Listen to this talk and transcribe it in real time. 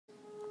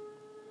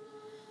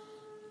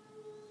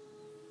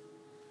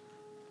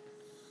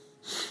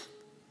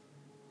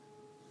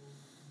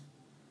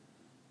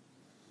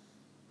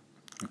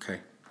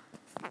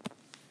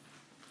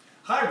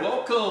Hi,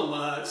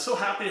 welcome. So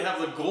happy to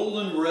have the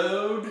Golden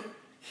Road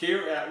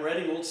here at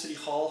Reading Old City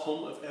Hall,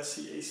 home of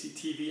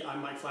Scactv.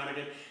 I'm Mike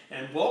Flanagan,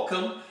 and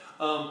welcome.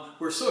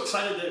 We're so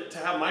excited to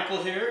have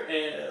Michael here,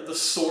 and the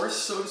source,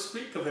 so to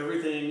speak, of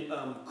everything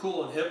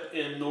cool and hip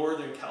in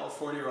Northern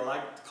California, or I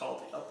like to call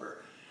it the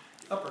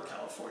Upper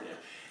California.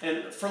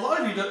 And for a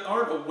lot of you that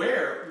aren't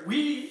aware,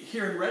 we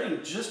here in Reading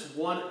just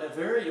won a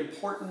very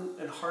important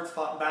and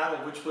hard-fought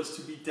battle, which was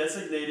to be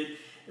designated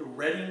a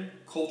Reading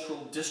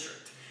Cultural District.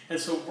 And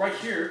so right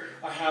here,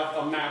 I have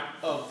a map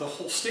of the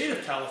whole state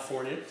of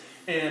California.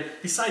 And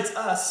besides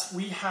us,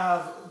 we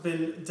have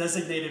been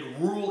designated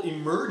rural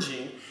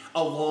emerging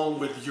along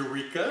with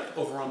Eureka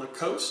over on the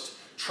coast,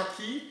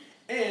 Truckee,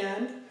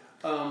 and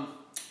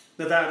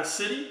Nevada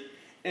City,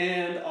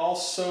 and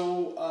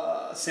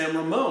also San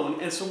Ramon.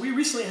 And so we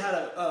recently had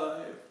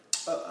a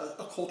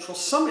cultural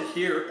summit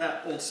here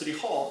at Old City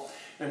Hall,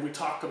 and we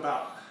talked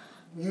about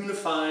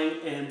unifying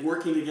and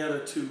working together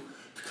to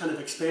kind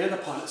of expand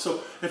upon it.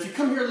 So if you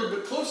come here a little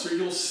bit closer,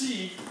 you'll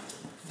see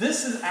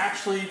this is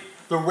actually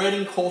the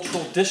Reading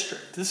Cultural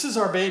District. This is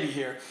our baby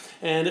here.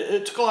 And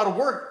it took a lot of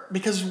work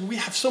because we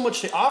have so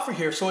much to offer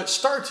here. So it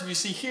starts, if you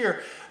see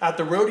here, at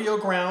the rodeo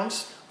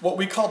grounds, what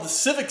we call the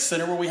Civic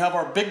Center, where we have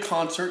our big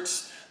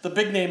concerts. The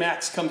big name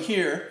acts come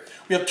here.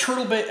 We have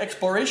Turtle Bay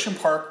Exploration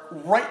Park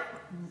right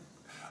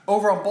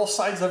over on both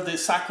sides of the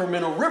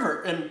Sacramento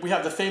River. And we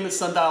have the famous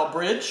Sundial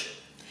Bridge.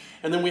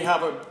 And then we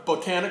have a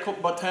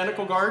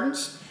botanical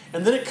gardens.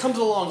 And then it comes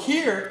along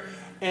here,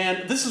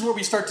 and this is where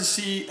we start to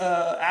see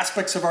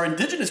aspects of our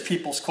indigenous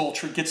people's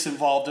culture gets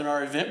involved in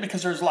our event,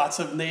 because there's lots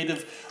of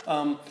native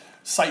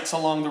sites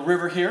along the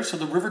river here. So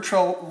the river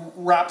trail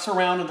wraps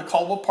around into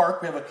Caldwell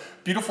Park. We have a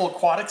beautiful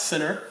aquatic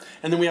center.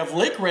 And then we have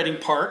Lake Reading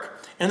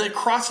Park. And then it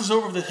crosses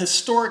over the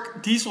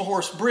historic Diesel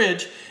Horse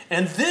Bridge.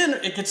 And then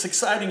it gets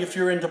exciting if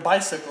you're into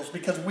bicycles,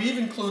 because we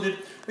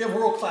have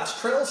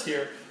world-class trails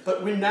here,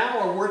 but we now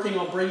are working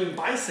on bringing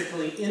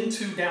bicycling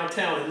into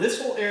downtown. And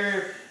this whole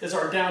area is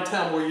our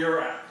downtown where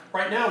you're at.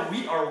 Right now,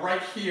 we are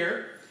right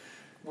here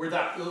where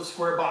that little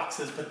square box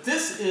is. But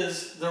this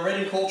is the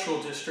Reading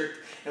Cultural District,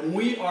 and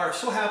we are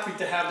so happy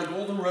to have the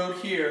Golden Road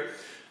here,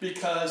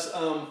 because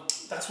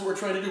that's what we're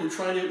trying to do. We're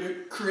trying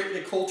to create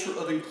a culture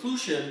of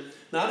inclusion,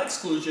 not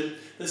exclusion.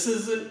 This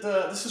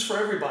is for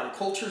everybody.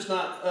 Culture is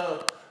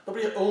not,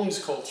 nobody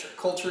owns culture.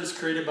 Culture is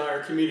created by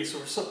our community. So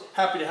we're so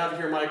happy to have you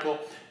here, Michael,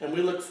 and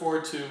we look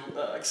forward to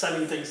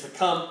exciting things to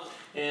come.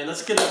 And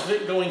let's get the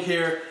event going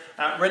here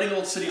at Reading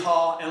Old City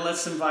Hall, and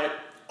let's invite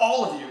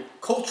all of you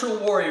cultural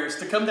warriors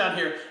to come down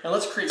here, and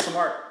let's create some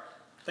art.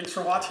 Thanks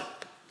for watching.